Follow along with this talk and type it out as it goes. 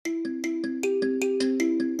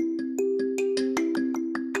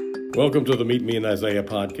Welcome to the Meet Me in Isaiah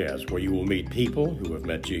podcast, where you will meet people who have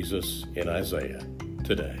met Jesus in Isaiah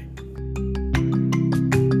today.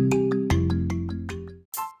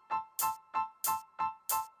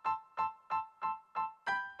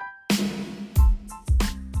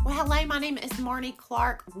 Well, hello, my name is Marnie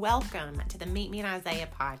Clark. Welcome to the Meet Me in Isaiah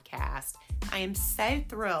podcast. I am so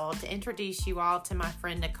thrilled to introduce you all to my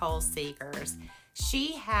friend Nicole Seegers.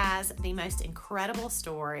 She has the most incredible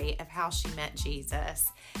story of how she met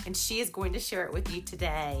Jesus, and she is going to share it with you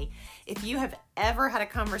today. If you have ever had a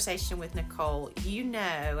conversation with Nicole, you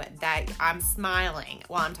know that I'm smiling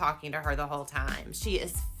while I'm talking to her the whole time. She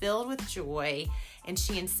is filled with joy, and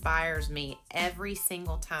she inspires me every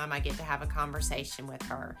single time I get to have a conversation with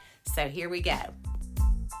her. So here we go.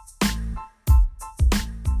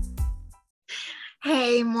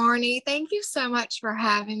 Hey, Marnie, thank you so much for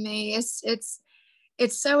having me.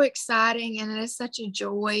 It's so exciting, and it is such a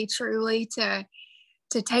joy truly to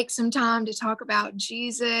take some time to talk about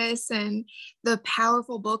Jesus and the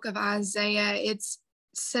powerful book of Isaiah. It's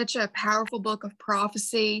such a powerful book of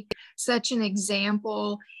prophecy, such an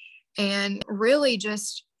example, and really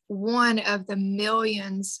just one of the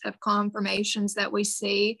millions of confirmations that we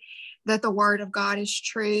see that the word of God is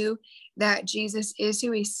true, that Jesus is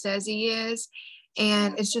who he says he is.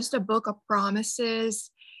 And it's just a book of promises,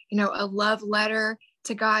 a love letter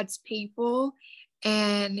to God's people.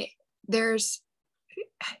 And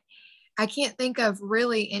I can't think of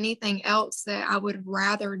really anything else that I would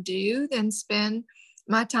rather do than spend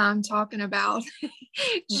my time talking about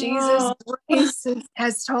Jesus. Grace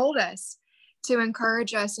has told us to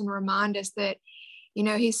encourage us and remind us that,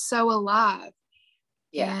 he's so alive.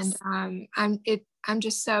 Yes. And I'm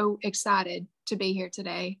just so excited to be here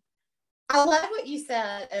today. I love what you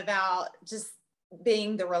said about just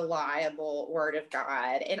being the reliable word of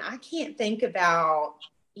God. And I can't think about,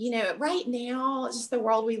 right now, just the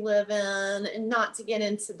world we live in, and not to get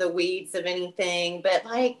into the weeds of anything, but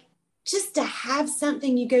just to have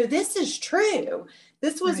something you go, this is true.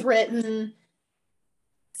 This was written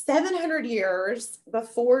 700 years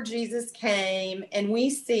before Jesus came, and we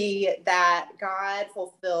see that God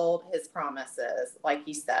fulfilled his promises, like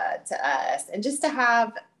you said, to us. And just to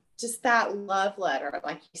have just that love letter,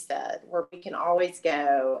 like you said, where we can always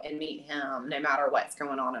go and meet him no matter what's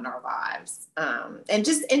going on in our lives. And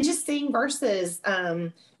just seeing verses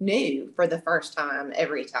new for the first time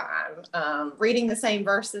every time, reading the same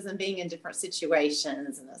verses and being in different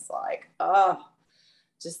situations. And it's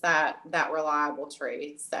just that reliable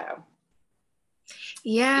truth. So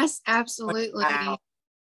yes, absolutely. Wow.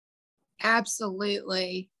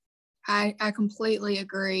 Absolutely. I completely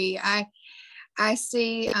agree. I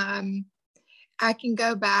see, I can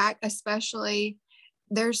go back, especially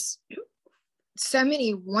there's so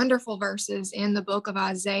many wonderful verses in the book of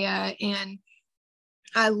Isaiah. And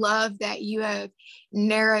I love that you have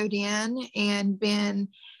narrowed in and been,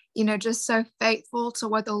 just so faithful to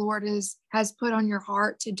what the Lord has put on your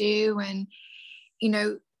heart to do. And,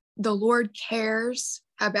 the Lord cares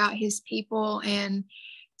about his people, and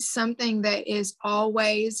something that is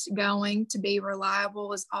always going to be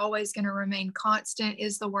reliable, is always going to remain constant,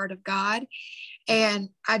 is the word of God. And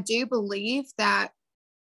I do believe that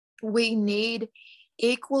we need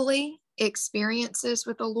equally experiences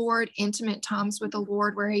with the Lord, intimate times with the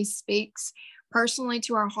Lord where he speaks personally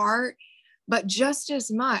to our heart, but just as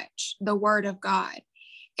much the word of God,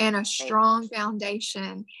 and a strong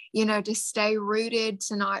foundation, to stay rooted,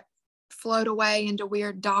 to not float away into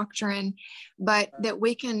weird doctrine, but that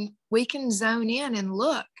we can zone in and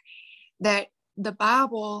look that the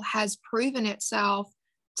Bible has proven itself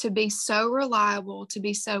to be so reliable, to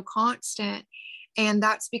be so constant, and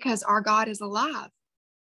that's because our God is alive.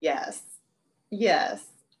 Yes.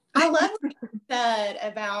 I love what you said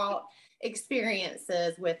about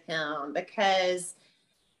experiences with him, because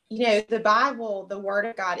the Bible, the word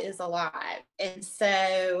of God, is alive, and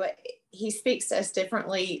so he speaks to us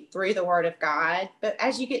differently through the word of God. But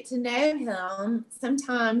as you get to know him,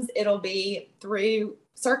 sometimes it'll be through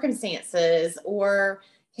circumstances, or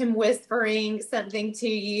him whispering something to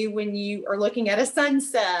you when you are looking at a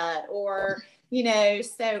sunset, or,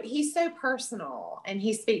 so he's so personal, and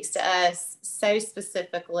he speaks to us so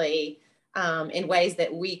specifically in ways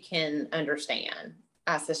that we can understand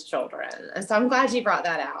as his children. And so I'm glad you brought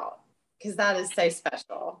that out, because that is so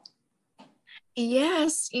special.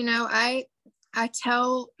 Yes, I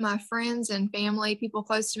tell my friends and family, people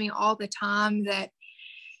close to me, all the time that,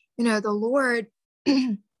 the Lord,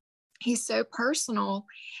 he's so personal,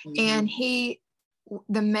 and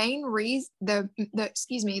the main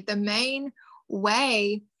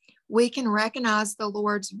way we can recognize the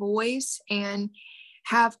Lord's voice and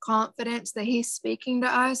have confidence that he's speaking to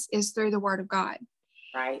us is through the word of God.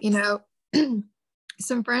 Right. You know,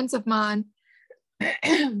 some friends of mine,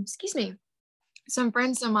 excuse me, some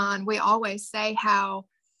friends of mine, we always say how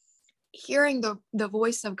hearing the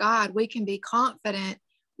voice of God, we can be confident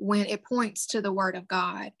when it points to the word of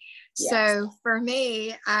God. Yes. So for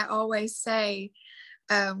me, I always say,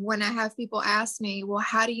 when I have people ask me, well,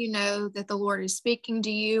 how do you know that the Lord is speaking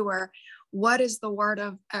to you? Or what is the word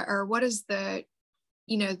of, or what is the,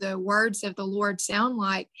 you know, the words of the Lord sound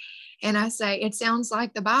like? And I say, it sounds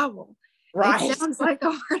like the Bible. Right. It sounds like the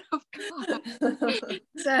word of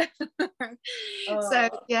God.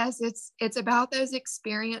 So yes, it's about those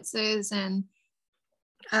experiences. And,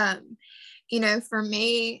 you know, for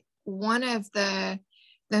me, one of the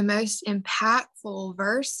most impactful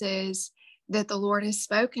verses that the Lord has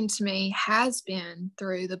spoken to me has been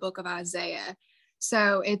through the book of Isaiah.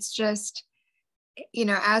 So it's just, you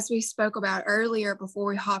know, as we spoke about earlier before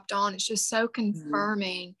we hopped on, it's just so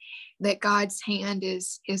confirming that God's hand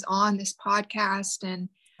is on this podcast. And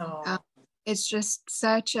it's just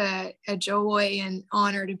such a joy and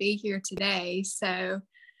honor to be here today. So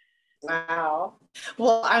wow.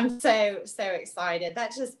 Well, I'm so excited.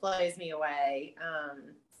 That just blows me away.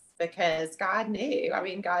 Because God knew. I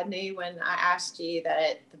mean, God knew when I asked you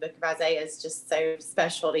that the book of Isaiah is just so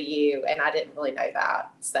special to you, and I didn't really know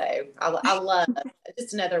that. So I love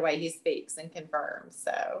just another way he speaks and confirms.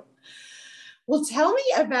 So, well, tell me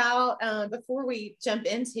about, before we jump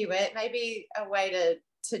into it, maybe a way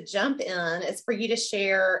to jump in is for you to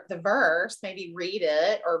share the verse, maybe read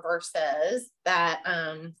it, or verses that,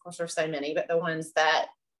 of course, there's so many, but the ones that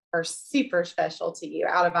are super special to you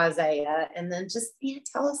out of Isaiah, and then just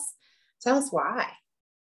tell us why.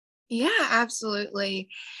 Yeah, absolutely.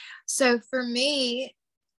 So for me,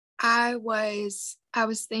 I was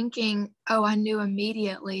thinking, I knew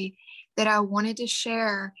immediately that I wanted to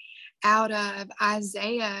share out of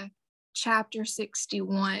Isaiah chapter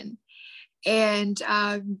 61. And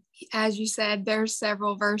as you said, there's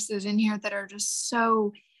several verses in here that are just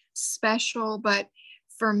so special, but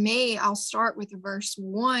for me, I'll start with verse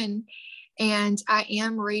 1, and I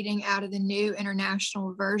am reading out of the New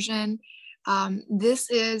International Version.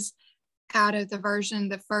 This is out of the version,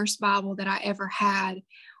 the first Bible that I ever had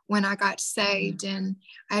when I got saved, and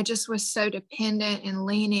I just was so dependent and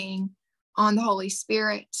leaning on the Holy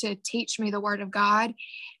Spirit to teach me the Word of God.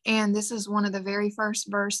 And this is one of the very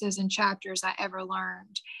first verses and chapters I ever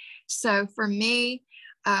learned. So for me,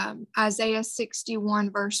 Isaiah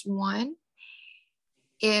 61 verse 1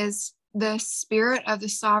 is, the Spirit of the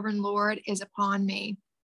Sovereign Lord is upon me,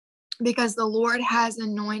 because the Lord has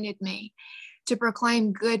anointed me to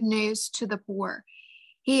proclaim good news to the poor.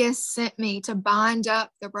 He has sent me to bind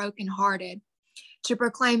up the brokenhearted, to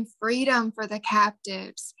proclaim freedom for the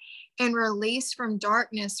captives and release from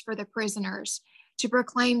darkness for the prisoners, to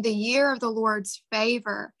proclaim the year of the Lord's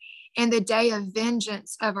favor and the day of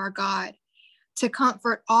vengeance of our God, to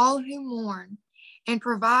comfort all who mourn and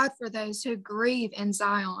provide for those who grieve in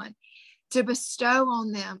Zion, to bestow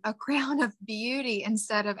on them a crown of beauty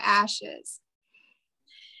instead of ashes,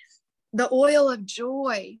 the oil of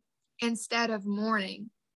joy instead of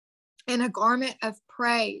mourning, and a garment of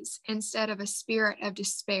praise instead of a spirit of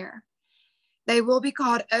despair. They will be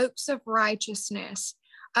called oaks of righteousness,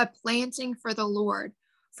 a planting for the Lord,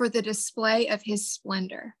 for the display of his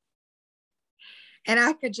splendor. And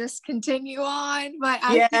I could just continue on, but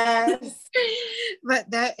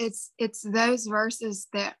but that it's those verses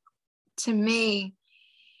that, to me,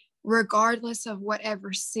 regardless of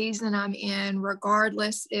whatever season I'm in,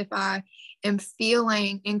 regardless if I am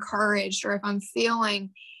feeling encouraged or if I'm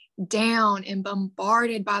feeling down and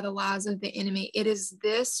bombarded by the lies of the enemy, it is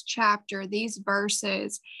this chapter, these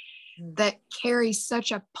verses, that carry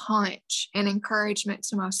such a punch and encouragement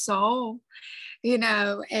to my soul,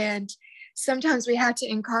 and sometimes we have to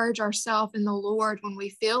encourage ourselves in the Lord when we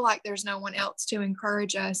feel like there's no one else to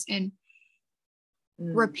encourage us. And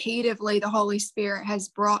repeatedly, the Holy Spirit has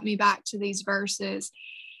brought me back to these verses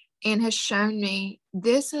and has shown me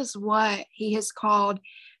this is what he has called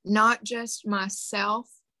not just myself,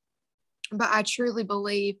 but I truly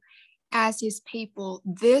believe as his people,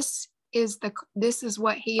 this is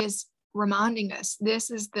what he is reminding us. This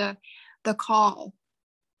is the call.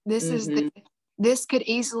 This could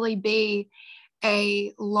easily be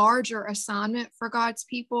a larger assignment for God's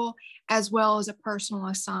people, as well as a personal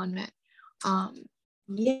assignment.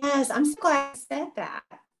 Yes, I'm so glad you said that.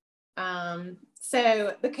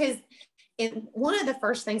 So because one of the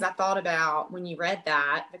first things I thought about when you read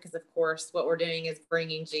that, because of course what we're doing is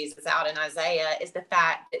bringing Jesus out in Isaiah, is the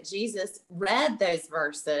fact that Jesus read those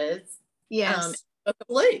verses yes, book of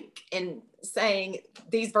Luke and saying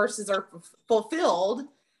these verses are fulfilled.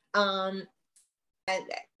 And,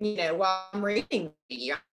 while I'm reading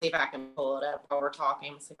you, I'll see if I can pull it up while we're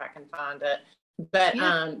talking, see if I can find it. But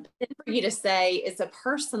for you to say it's a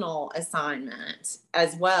personal assignment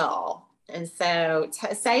as well. And so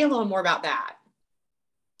say a little more about that.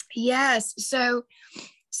 Yes. So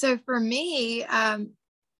for me,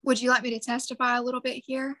 would you like me to testify a little bit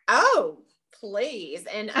here? Oh, please.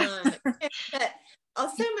 And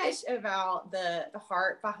so much about the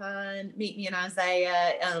heart behind Meet Me in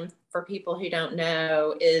Isaiah, for people who don't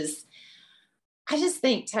know, is I just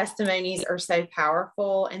think testimonies are so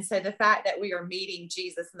powerful. And so the fact that we are meeting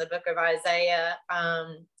Jesus in the book of Isaiah,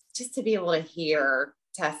 just to be able to hear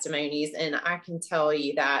testimonies, and I can tell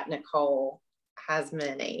you that Nicole has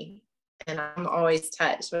many, and I'm always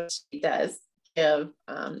touched when she does give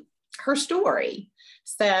her story.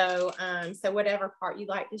 So whatever part you'd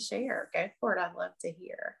like to share, go for it. I'd love to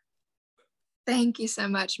hear. Thank you so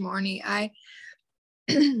much, Marnie. I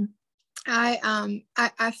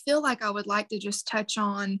feel like I would like to just touch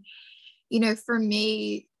on, for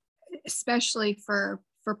me, especially for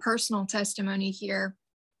personal testimony here,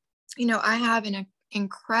 I have an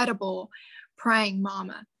incredible praying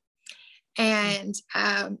mama. And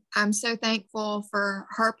I'm so thankful for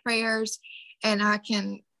her prayers. And I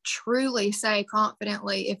can truly say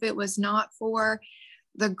confidently, if it was not for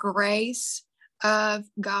the grace of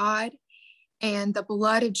God and the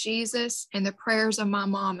blood of Jesus and the prayers of my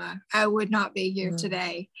mama, I would not be here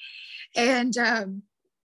today. And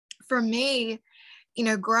for me,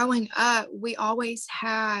 growing up, we always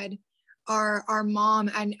had our mom.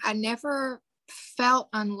 I never felt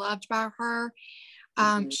unloved by her.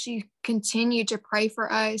 She continued to pray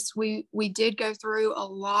for us. We did go through a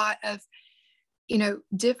lot of,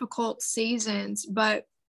 difficult seasons, but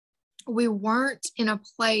we weren't in a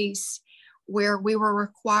place where we were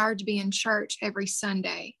required to be in church every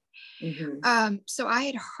Sunday. So I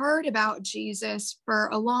had heard about Jesus for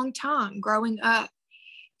a long time growing up,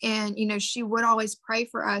 and, she would always pray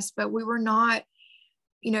for us, but we were not,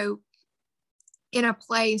 in a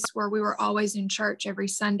place where we were always in church every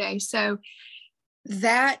Sunday. So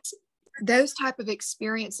those type of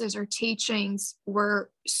experiences or teachings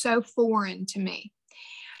were so foreign to me.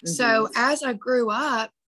 So as I grew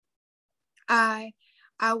up, I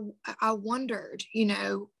wondered,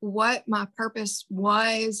 what my purpose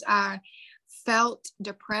was. I felt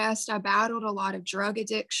depressed. I battled a lot of drug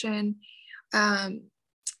addiction. For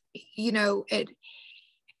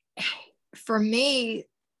me,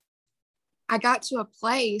 I got to a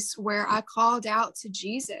place where I called out to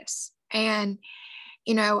Jesus, and,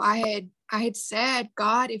 I had said,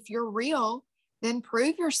 God, if you're real, then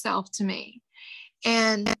prove yourself to me.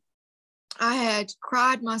 And I had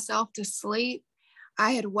cried myself to sleep.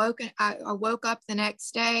 I woke up the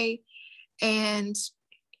next day, and,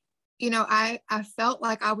 I felt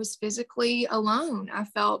like I was physically alone. I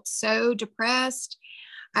felt so depressed.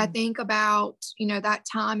 I think about, that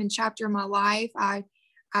time and chapter of my life. I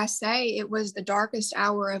say it was the darkest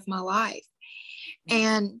hour of my life.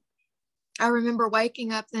 And I remember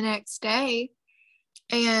waking up the next day,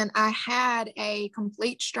 and I had a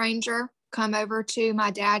complete stranger come over to my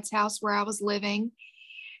dad's house where I was living.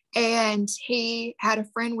 And he had a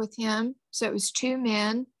friend with him. So it was two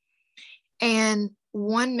men. And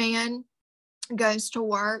one man goes to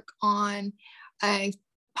work on a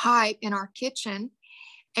pipe in our kitchen.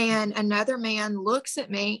 And another man looks at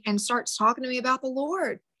me and starts talking to me about the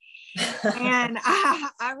Lord. And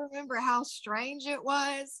I remember how strange it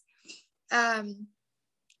was.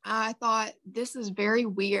 I thought, this is very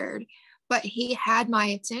weird. But he had my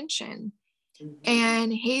attention.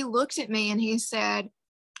 And he looked at me and he said,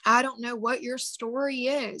 I don't know what your story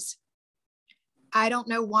is. I don't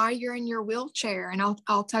know why you're in your wheelchair. And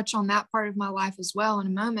I'll touch on that part of my life as well in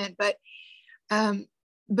a moment. But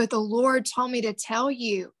the Lord told me to tell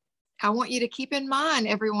you, I want you to keep in mind,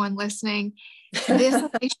 everyone listening, this is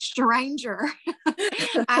a stranger.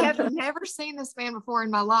 I have never seen this man before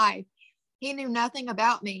in my life. He knew nothing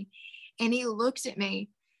about me. And he looked at me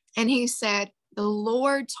and he said, the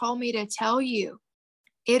Lord told me to tell you,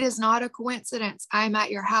 it is not a coincidence I'm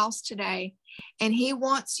at your house today. And he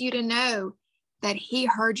wants you to know that he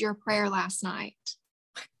heard your prayer last night.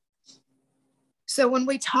 So when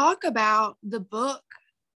we talk about the book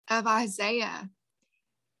of Isaiah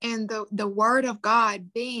and the word of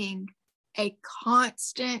God being a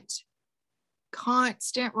constant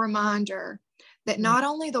reminder that not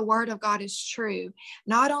only the word of God is true,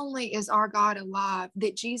 not only is our God alive,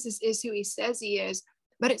 that Jesus is who he says he is,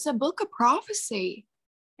 but it's a book of prophecy.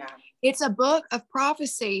 It's a book of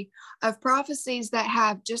prophecy, of prophecies that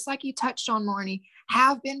have, just like you touched on, Marnie,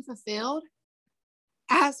 have been fulfilled,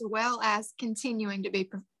 as well as continuing to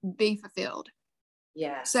be fulfilled.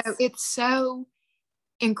 Yes. So it's so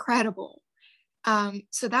incredible.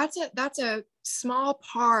 So that's a small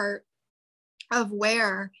part of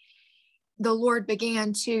where the Lord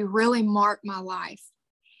began to really mark my life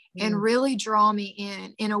and really draw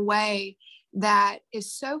me in a way that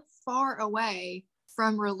is so far away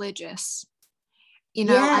from religious. You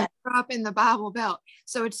know, I grew up in the Bible Belt,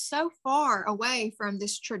 so it's so far away from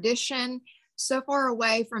this tradition, so far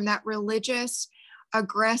away from that religious,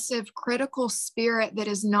 aggressive, critical spirit that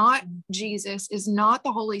is not Jesus, is not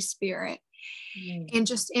the Holy Spirit. And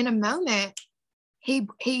just in a moment, he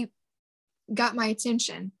got my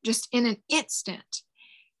attention, just in an instant,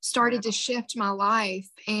 started to shift my life.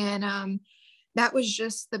 And that was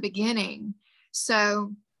just the beginning.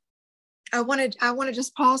 So I want to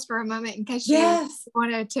just pause for a moment in case you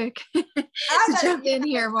wanted to jump in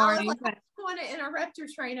here, Marnie. I don't want to interrupt your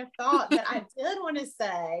train of thought, but I did want to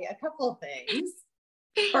say a couple of things.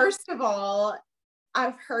 First of all,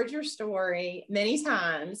 I've heard your story many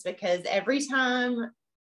times, because every time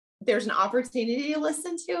there's an opportunity to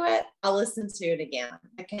listen to it, I'll listen to it again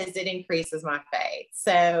because it increases my faith.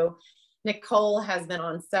 So Nicole has been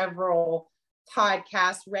on several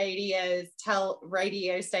podcasts, radios,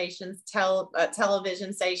 radio stations,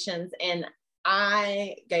 television stations, and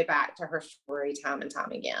I go back to her story time and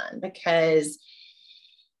time again because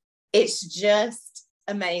it's just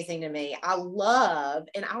amazing to me. I love,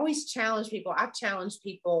 and I always challenge people. I've challenged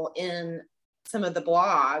people in some of the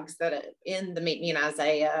blogs that in the Meet Me in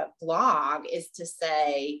Isaiah blog, is to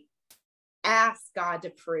say, ask God to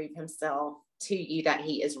prove himself to you that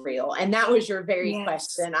he is real. And that was your very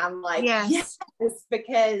question. I'm like, yes,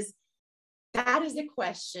 because that is a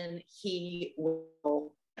question he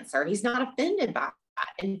will answer. He's not offended by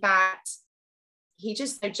that. In fact, he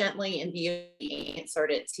just so gently and beautifully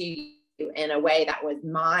answered it to you in a way that was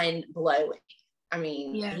mind blowing. I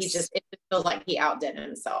mean, it just feels like he outdid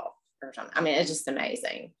himself or something. I mean, it's just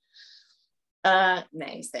amazing.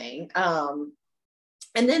 Amazing. And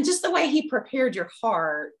then just the way he prepared your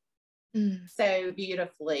heart so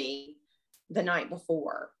beautifully the night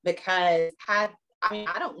before, because I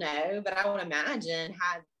don't know, but I would imagine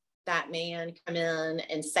had that man come in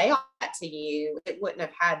and say all that to you, it wouldn't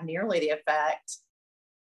have had nearly the effect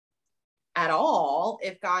at all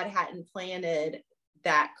if God hadn't planted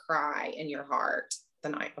that cry in your heart the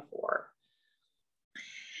night before.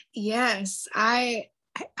 Yes, I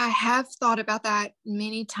have thought about that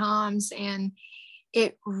many times, and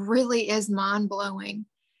it really is mind-blowing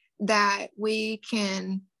that we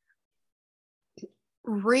can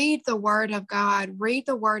read the word of God, read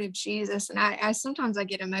the word of Jesus. And I sometimes I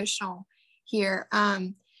get emotional here.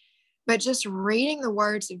 But just reading the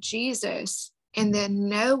words of Jesus and then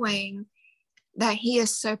knowing that he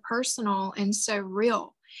is so personal and so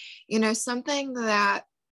real. You know, something that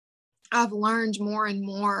I've learned more and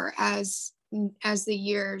more as the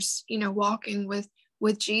years, you know, walking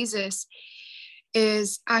with Jesus,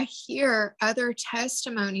 is I hear other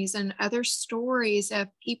testimonies and other stories of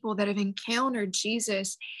people that have encountered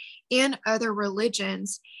Jesus in other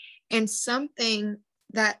religions. And something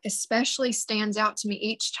that especially stands out to me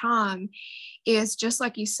each time is, just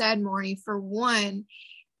like you said, Marnie, for one,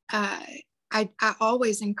 I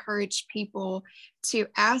always encourage people to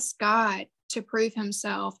ask God to prove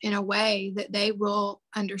himself in a way that they will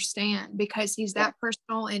understand, because he's that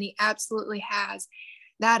personal and he absolutely has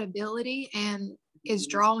that ability and is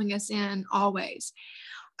drawing us in always.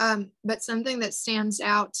 But something that stands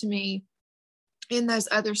out to me in those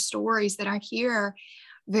other stories that I hear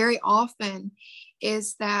very often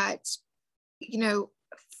is that, you know,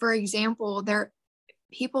 for example, there are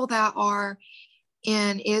people that are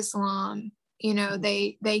in Islam, you know,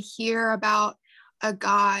 they hear about a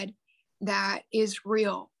God that is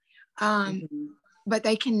real, but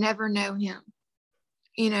they can never know him.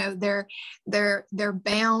 You know, they're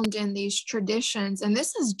bound in these traditions, and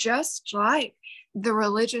this is just like the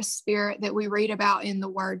religious spirit that we read about in the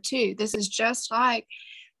word too. This is just like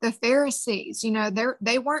the Pharisees. You know,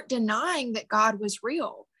 they weren't denying that God was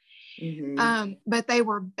real, but they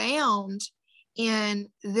were bound in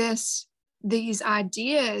these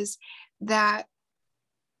ideas that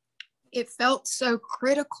it felt so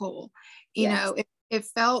critical. You know, it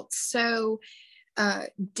felt so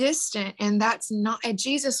distant, and that's not. And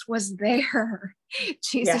Jesus was there.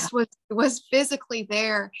 Jesus was physically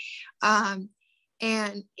there,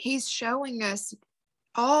 and he's showing us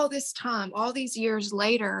all this time, all these years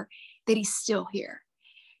later, that he's still here.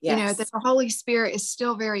 You know, that the Holy Spirit is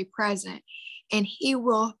still very present. and he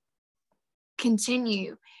will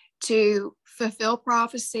continue to fulfill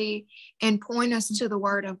prophecy and point us to the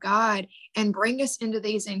word of God and bring us into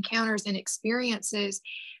these encounters and experiences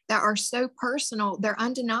that are so personal, they're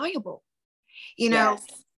undeniable. You know,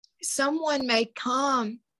 Yes. someone may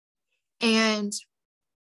come and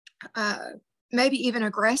maybe even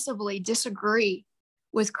aggressively disagree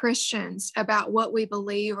with Christians about what we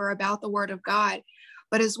believe or about the word of God.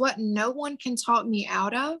 But is what no one can talk me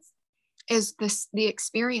out of is the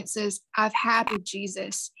experiences I've had with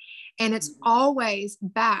Jesus. And it's always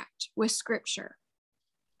backed with scripture.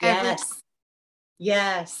 Yes.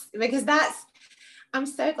 Because I'm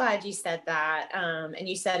so glad you said that. And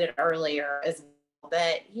you said it earlier as well,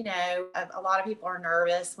 that, you know, a lot of people are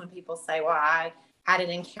nervous when people say, well, I had an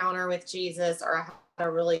encounter with Jesus, or I had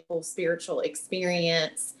a really cool spiritual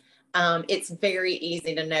experience. It's very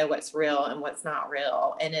easy to know what's real and what's not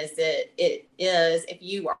real. And it is, if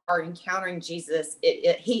you are encountering Jesus,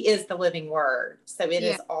 he is the living word. So it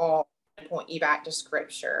is all to point you back to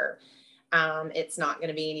scripture. It's not going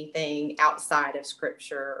to be anything outside of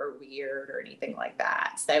scripture or weird or anything like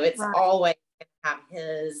that. So it's always going to have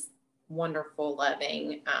his wonderful,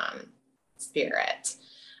 loving spirit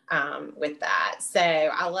with that. So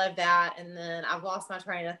I love that. And then I've lost my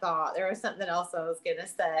train of thought. There was something else I was going to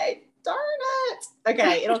say. Darn it.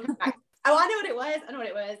 Okay. It'll come back. Oh, I know what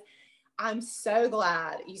it was. I'm so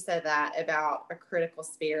glad you said that about a critical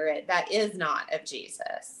spirit. That is not of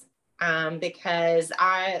Jesus. Because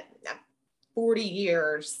 40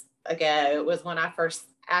 years ago was when I first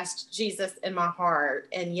asked Jesus in my heart.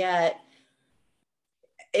 And yet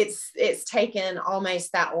it's taken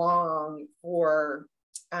almost that long for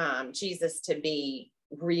Jesus to be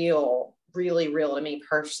real, really real to me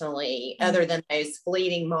personally, other than those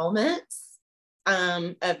fleeting moments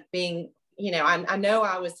of being, you know, I know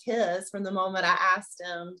I was his from the moment I asked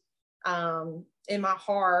him in my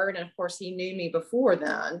heart. And of course he knew me before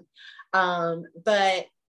then. But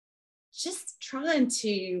just trying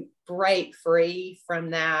to break free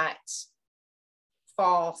from that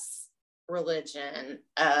false religion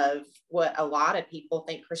of what a lot of people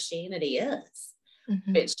think Christianity is,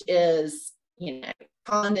 which is, you know,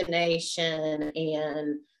 condemnation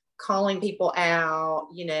and calling people out,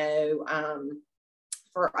 you know,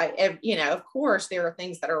 for, you know, of course there are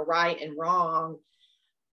things that are right and wrong,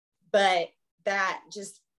 but that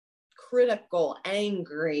just critical,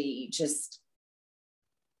 angry, just,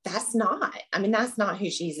 that's not who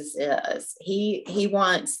Jesus is. He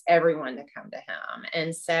wants everyone to come to him.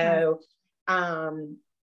 And so,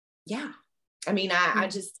 yeah, I mean,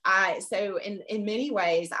 so in many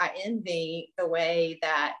ways, I envy the way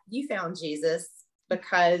that you found Jesus,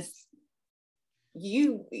 because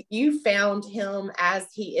you found him as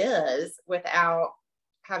he is without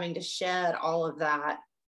having to shed all of that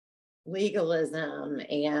legalism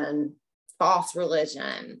and false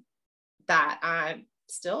religion that I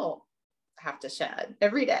still have to shed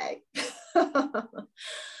every day.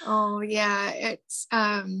 Oh yeah, it's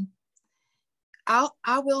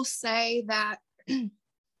I will say that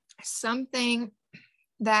something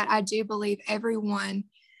that I do believe everyone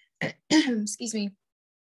excuse me,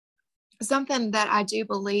 something that I do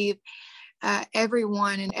believe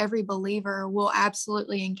everyone and every believer will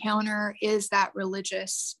absolutely encounter is that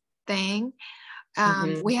religious thing.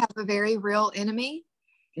 We have a very real enemy,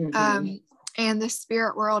 and the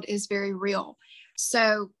spirit world is very real.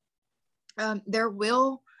 So there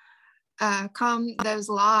will come those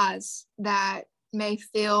lies that may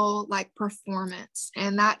feel like performance.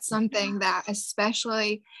 And that's something that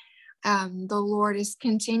especially the Lord is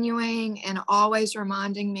continuing and always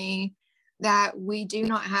reminding me that we do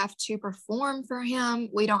not have to perform for him.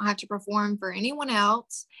 We don't have to perform for anyone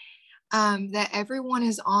else, that everyone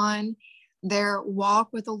is on their walk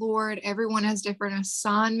with the Lord. Everyone has different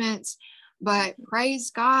assignments, but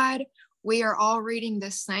praise God, we are all reading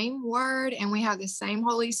the same word and we have the same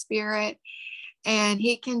Holy Spirit, and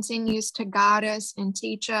he continues to guide us and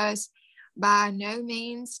teach us. By no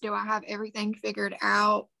means do I have everything figured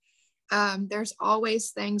out. There's always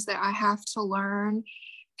things that I have to learn.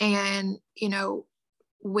 And, you know,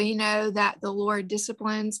 we know that the Lord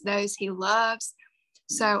disciplines those he loves.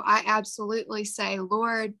 So I absolutely say,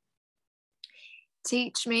 Lord,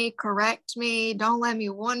 teach me, correct me, don't let me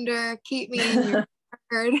wander, keep me in your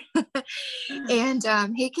word.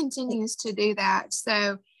 And he continues to do that.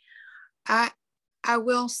 So I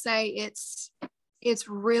will say it's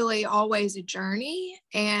really always a journey,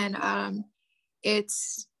 and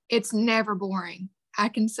it's never boring. I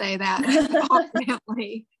can say that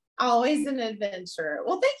confidently. Always an adventure.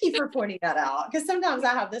 Well, thank you for pointing that out, because sometimes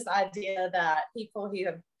I have this idea that people who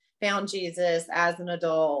have found Jesus as an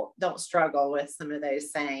adult don't struggle with some of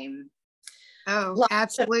those same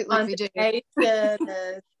absolutely we do.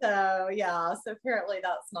 So yeah, so apparently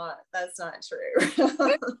that's not true.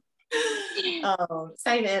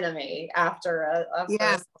 Same enemy after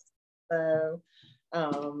so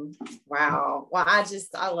wow. Well,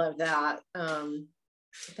 I love that.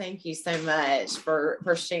 Thank you so much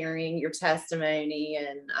for sharing your testimony.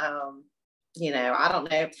 And I don't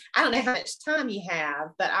know how much time you have,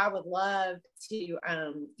 but I would love to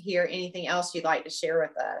hear anything else you'd like to share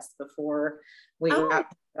with us before we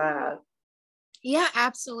wrap up. Yeah,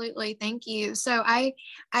 absolutely. Thank you. So I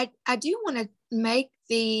do want to make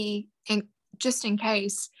just in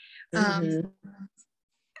case,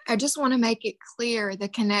 I just want to make it clear the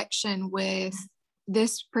connection with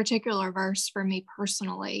this particular verse for me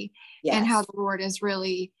personally, and how the Lord has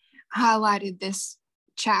really highlighted this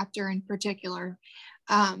chapter in particular.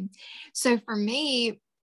 So for me,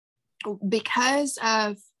 because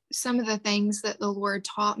of some of the things that the Lord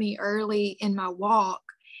taught me early in my walk,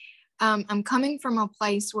 I'm coming from a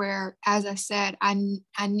place where, as I said, I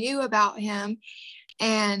knew about him,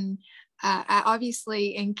 and I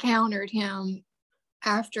obviously encountered him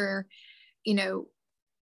after,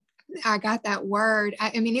 I got that word.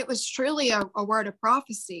 I mean, it was truly a word of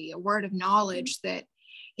prophecy, a word of knowledge that,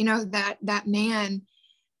 that man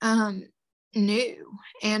knew.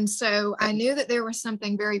 And so I knew that there was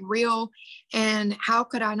something very real, and how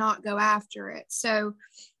could I not go after it? So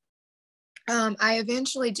I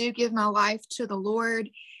eventually do give my life to the Lord,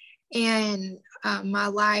 and my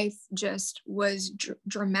life just was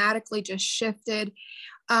dramatically just shifted.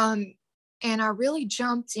 And I really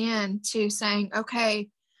jumped into saying, okay,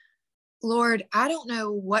 Lord, I don't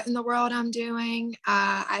know what in the world I'm doing.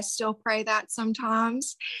 I still pray that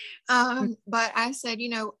sometimes. But I said,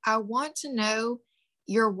 I want to know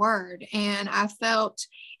your word. And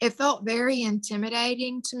it felt very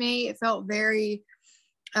intimidating to me. It felt very,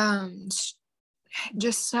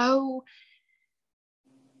 just so,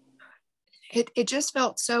 it just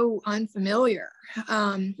felt so unfamiliar.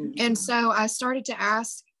 And so I started to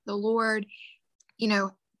ask the Lord,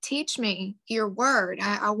 teach me your word.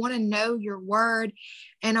 I want to know your word,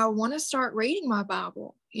 and I want to start reading my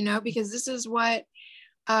Bible, because this is what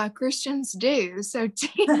Christians do. So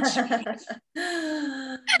teach me.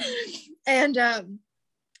 And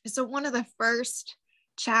so one of the first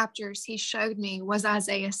chapters he showed me was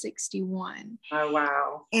Isaiah 61. Oh,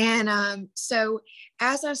 wow. And so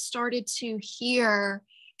as I started to hear,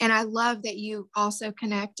 and I love that you also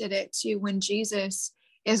connected it to when Jesus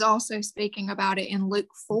is also speaking about it in Luke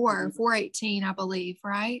 4:18, I believe,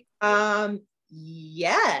 right?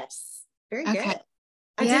 Yes. Very good.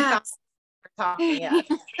 Yeah.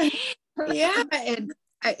 Yeah.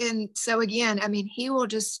 And so again, I mean, he will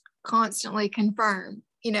just constantly confirm,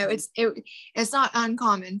 it's not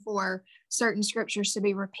uncommon for certain scriptures to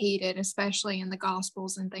be repeated, especially in the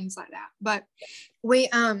Gospels and things like that. But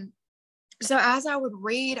so as I would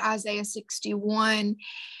read Isaiah 61,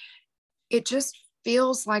 it just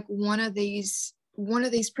feels like one of these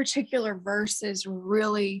particular verses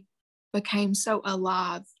really became so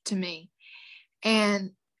alive to me.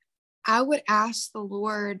 And I would ask the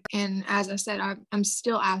Lord, and as I said, I'm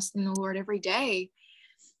still asking the Lord every day,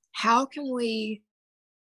 how can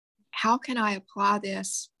I apply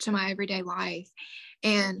this to my everyday life?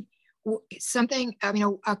 And something,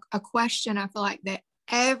 a question I feel like that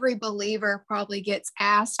every believer probably gets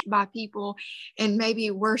asked by people, and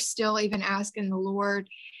maybe we're still even asking the Lord,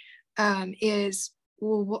 is,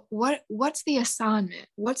 well, what's the assignment?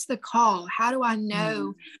 What's the call? How do I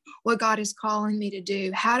know what God is calling me to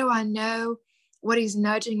do? How do I know what he's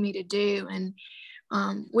nudging me to do? And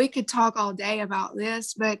we could talk all day about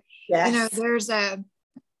this, but there's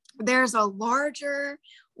a larger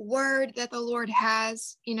word that the Lord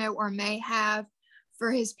has, or may have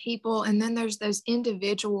for his people. And then there's those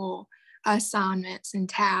individual assignments and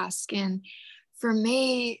tasks. And for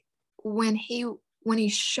me, when he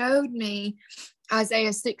showed me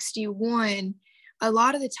Isaiah 61, a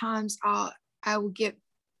lot of the times I would get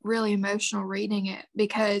really emotional reading it,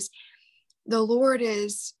 because the Lord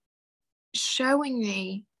is showing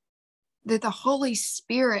me that the Holy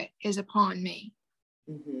Spirit is upon me,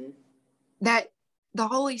 that the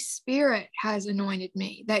Holy Spirit has anointed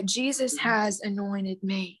me, that Jesus has anointed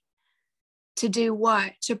me to do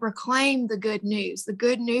what? To proclaim the good news. The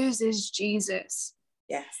good news is Jesus.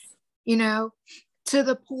 Yes. To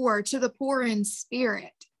the poor in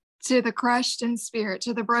spirit, to the crushed in spirit,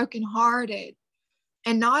 to the brokenhearted,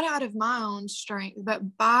 and not out of my own strength,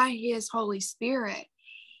 but by his Holy Spirit,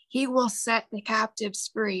 he will set the captives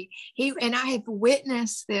free. And I have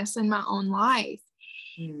witnessed this in my own life.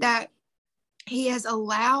 that he has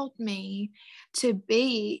allowed me to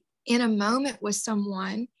be in a moment with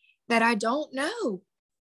someone that I don't know,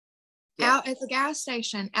 out at the gas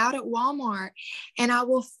station, out at Walmart, and I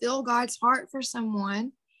will feel God's heart for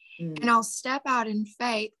someone, and I'll step out in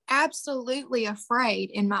faith, absolutely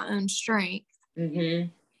afraid in my own strength,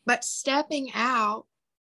 but stepping out,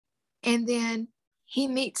 and then he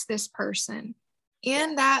meets this person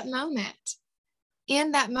in that moment.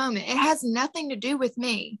 In that moment, it has nothing to do with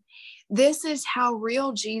me. This is how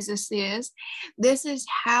real Jesus is. This is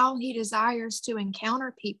how he desires to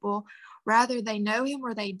encounter people, whether they know him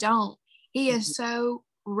or they don't. He is so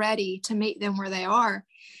ready to meet them where they are.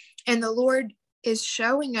 And the Lord is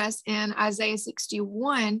showing us in Isaiah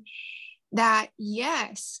 61 that,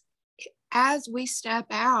 yes, as we step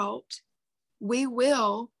out, we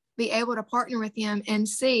will be able to partner with him and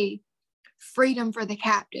see freedom for the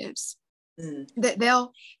captives, that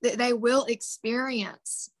they will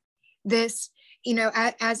experience this,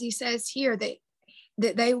 as he says here,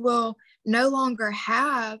 that they will no longer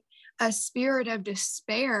have a spirit of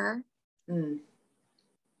despair,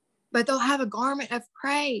 but they'll have a garment of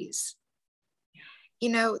praise.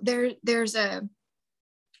 There's a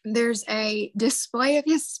display of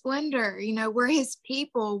his splendor. We're his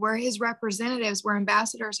people, we're his representatives, we're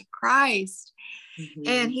ambassadors of Christ.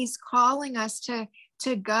 And he's calling us to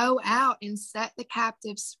go out and set the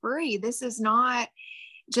captives free. This is not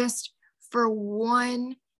just for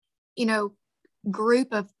one,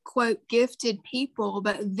 group of, quote, gifted people,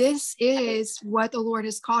 but this is what the Lord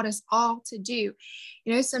has called us all to do.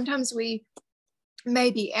 Sometimes we may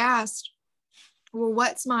be asked, well,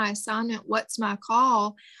 what's my assignment? What's my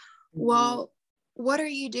call? Well, what are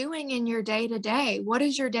you doing in your day-to-day? What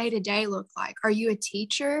does your day-to-day look like? Are you a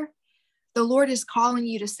teacher? The Lord is calling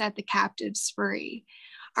you to set the captives free.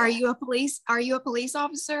 Are you a police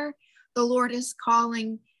officer? The Lord is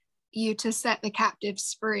calling you to set the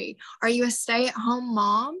captives free. Are you a stay-at-home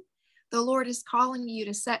mom? The Lord is calling you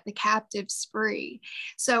to set the captives free.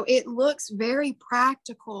 So it looks very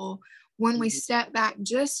practical when we step back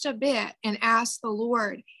just a bit and ask the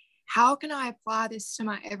Lord, how can I apply this to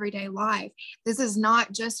my everyday life? This is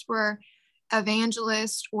not just for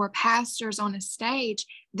evangelists or pastors on a stage.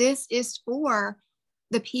 This is for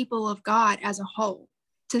the people of God as a whole,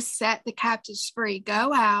 to set the captives free.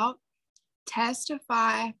 Go out,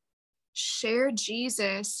 testify, share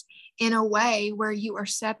Jesus in a way where you are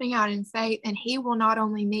stepping out in faith, and he will not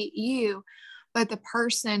only meet you, but the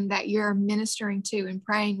person that you're ministering to and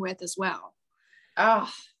praying with as well.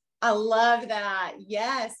 Oh, I love that.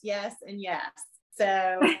 Yes, yes, and yes.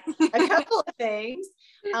 So a couple of things.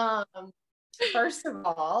 First of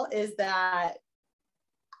all, is that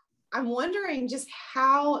I'm wondering just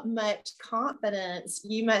how much confidence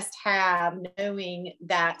you must have knowing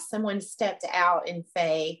that someone stepped out in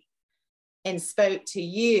faith and spoke to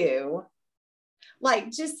you.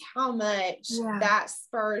 Like, just how much that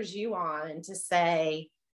spurs you on to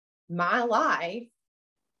say, my life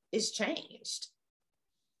is changed.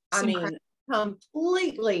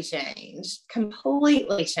 Completely changed.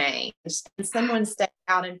 And someone stepped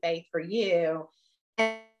out in faith for you,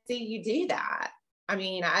 and see you do that.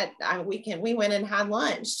 We went and had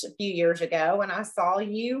lunch a few years ago, and I saw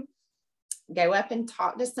you go up and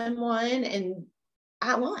talk to someone and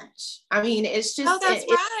at lunch. It's just, right.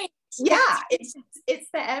 Yeah, it's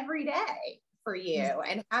the everyday for you,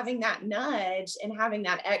 and having that nudge and having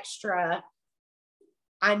that extra,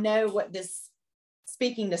 I know what this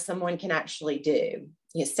speaking to someone can actually do,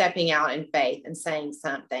 stepping out in faith and saying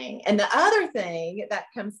something. And the other thing that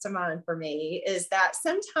comes to mind for me is that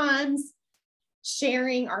sometimes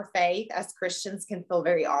sharing our faith as Christians can feel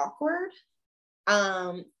very awkward.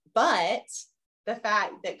 But the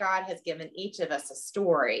fact that God has given each of us a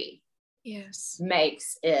story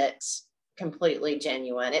makes it completely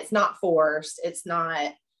genuine. It's not forced. It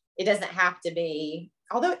doesn't have to be,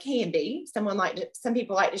 although it can be. Some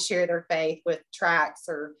people like to share their faith with tracts,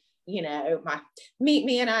 or, my Meet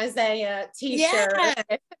Me in Isaiah t-shirt.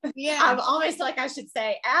 I'm always like, I should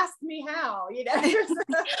say, ask me how,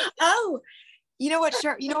 Oh, you know what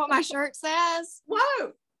my shirt says?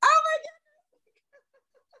 Whoa. Oh my goodness.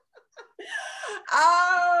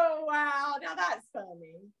 Oh, wow. Now that's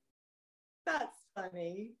funny. That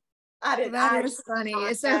is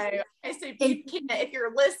funny. So if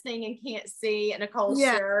you're listening and can't see Nicole's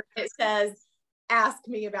shirt, it says, ask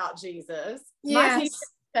me about Jesus. My t-shirt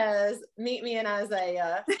says, meet me in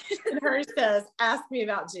Isaiah. And hers says, ask me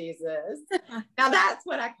about Jesus. Now that's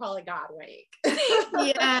what I call a God wink.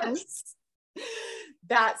 Yes.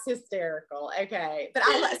 That's hysterical. Okay. But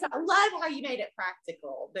I love how you made it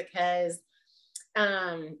practical, because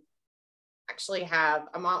actually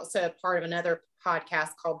I'm also a part of another podcast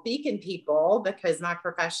called Beacon People, because my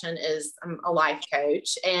profession is I'm a life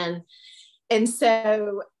coach. And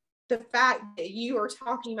so the fact that you are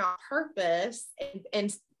talking about purpose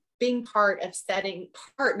and being part of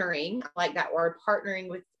partnering, I like that word, partnering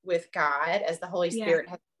with God as the Holy Spirit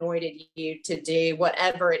has anointed you to do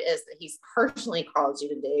whatever it is that he's personally called you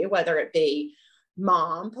to do, whether it be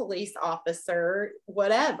mom, police officer,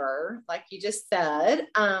 whatever, like you just said.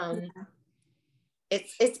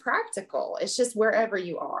 It's practical. It's just wherever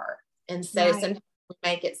you are. And so sometimes we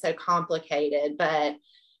make it so complicated, but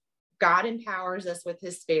God empowers us with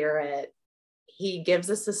his Spirit. He gives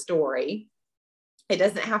us a story. It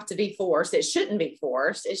doesn't have to be forced. It shouldn't be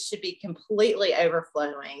forced. It should be completely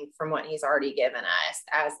overflowing from what he's already given us,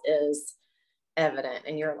 as is evident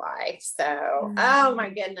in your life. So, oh my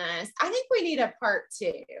goodness. I think we need a part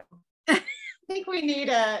 2. I think we need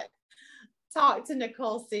a talk to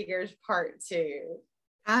Nicole Seegers part 2.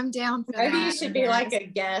 I'm down for Maybe that. you should be like a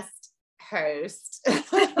guest host.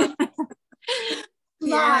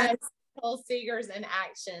 Yes. Nicole Seegers in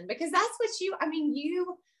action, because that's what you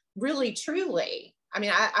really, truly,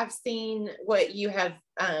 I've seen what you have,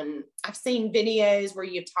 I've seen videos where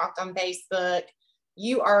you've talked on Facebook.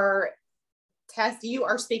 You are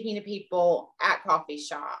speaking to people at coffee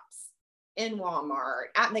shops, in Walmart,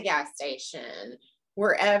 at the gas station,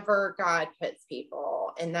 wherever God puts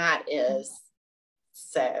people. And that is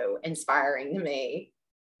so inspiring to me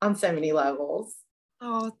on so many levels.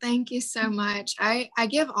 Oh, thank you so much. I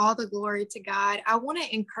give all the glory to God. I want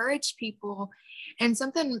to encourage people, and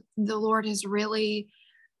something the Lord has really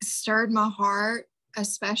stirred my heart,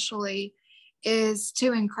 especially, is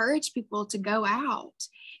to encourage people to go out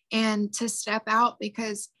and to step out,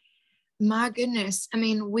 because my goodness,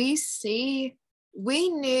 we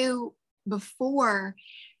knew before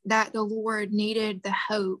that the Lord needed the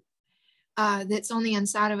hope that's on the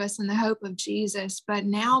inside of us, and the hope of Jesus. But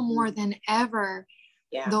now more than ever,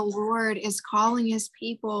 the Lord is calling his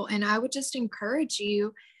people. And I would just encourage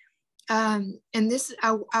you. And this,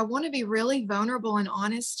 I want to be really vulnerable and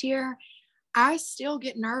honest here. I still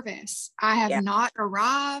get nervous. I have not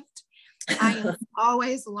arrived. I am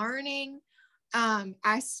always learning.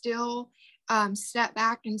 I still step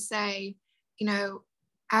back and say,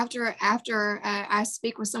 after I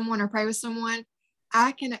speak with someone or pray with someone,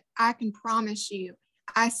 I can promise you,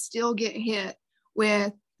 I still get hit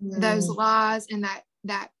with those lies, and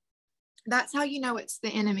that's how it's the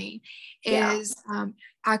enemy. Is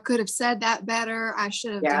I could have said that better. I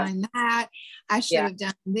should have done that. I should have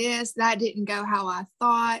done this. That didn't go how I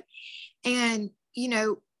thought. And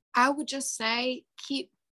I would just say,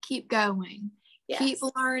 keep going, keep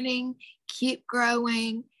learning, keep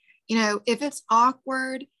growing. If it's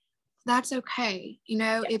awkward, that's okay.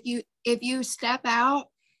 If you step out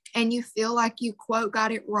and you feel like you quote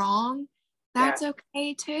got it wrong, that's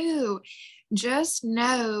okay too. Just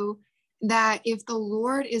know that if the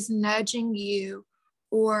Lord is nudging you,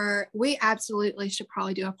 or we absolutely should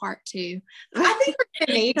probably do a part 2. I think we're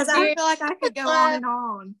gonna need, because I feel like I could go on and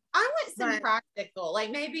on. I want some practical,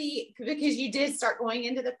 like maybe because you did start going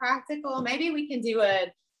into the practical, maybe we can do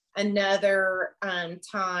another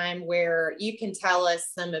time where you can tell us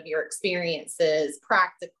some of your experiences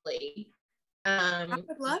practically. I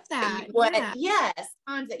would love that.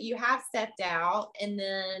 Times that you have stepped out, and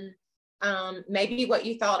then maybe what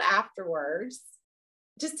you thought afterwards,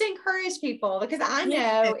 just to encourage people, because I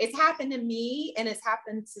know it's happened to me, and it's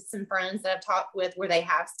happened to some friends that I've talked with where they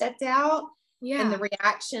have stepped out, and the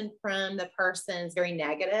reaction from the person is very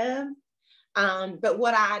negative. But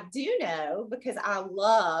what I do know, because I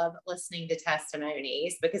love listening to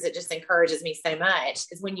testimonies, because it just encourages me so much,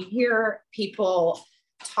 is when you hear people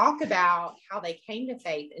talk about how they came to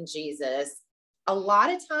faith in Jesus, a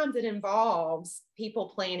lot of times it involves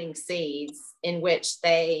people planting seeds in which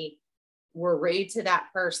they were rude to that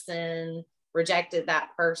person, rejected that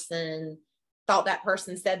person, thought that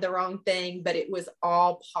person said the wrong thing, but it was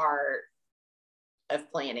all part of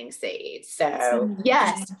planting seeds. So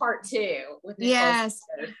part 2 with Nicole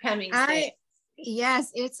coming soon.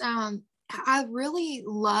 It's I really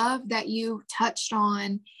love that you touched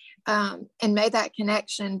on and made that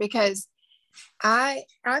connection, because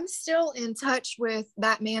I'm still in touch with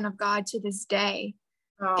that man of God to this day.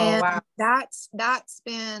 That's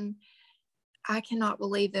been, I cannot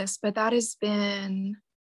believe this, but that has been,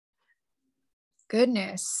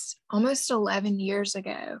 goodness, almost 11 years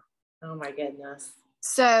ago. Oh my goodness.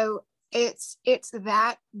 So it's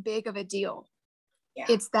that big of a deal.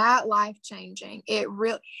 It's that life-changing.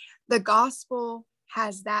 The gospel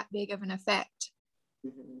has that big of an effect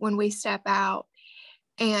when we step out.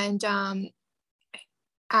 And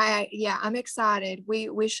I'm excited.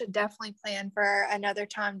 We should definitely plan for another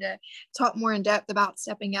time to talk more in depth about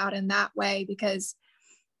stepping out in that way, because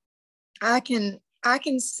I can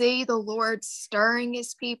see the Lord stirring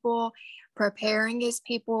his people, preparing his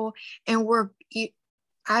people, and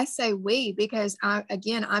I say we because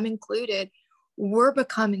I'm included. We're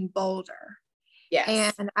becoming bolder.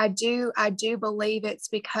 Yes. And I do believe it's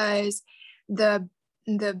because the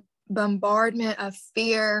bombardment of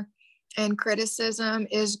fear and criticism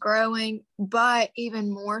is growing, but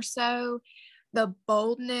even more so, the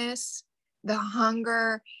boldness, the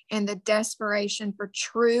hunger, and the desperation for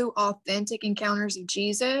true, authentic encounters of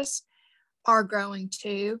Jesus are growing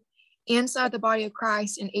too. Inside the body of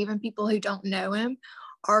Christ, and even people who don't know him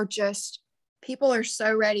people are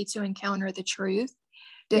so ready to encounter the truth,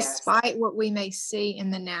 despite what we may see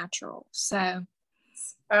in the natural. So,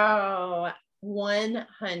 100%.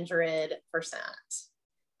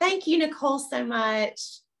 Thank you, Nicole, so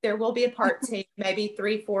much. There will be a part 2, maybe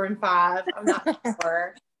 3, 4, and 5. I'm not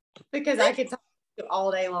sure, because I could talk to you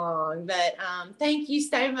all day long. But thank you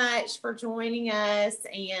so much for joining us.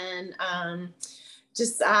 And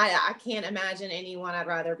I can't imagine anyone I'd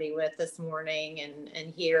rather be with this morning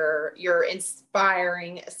and hear your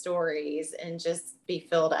inspiring stories and just be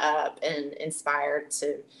filled up and inspired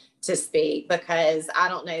to speak, because I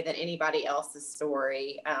don't know that anybody else's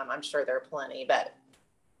story, I'm sure there are plenty, but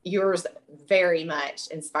yours very much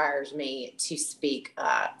inspires me to speak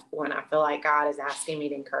up when I feel like God is asking me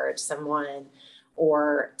to encourage someone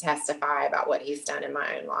or testify about what he's done in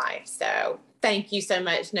my own life. So thank you so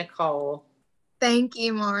much, Nicole. Thank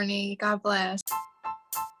you, Marnie. God bless.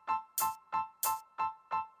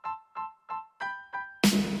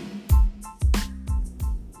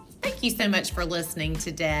 Thank you so much for listening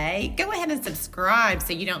today. Go ahead and subscribe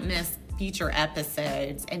so you don't miss future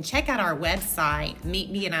episodes, and check out our website,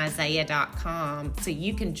 meetmeinisaiah.com, so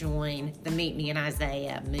you can join the Meet Me in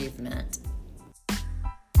Isaiah movement.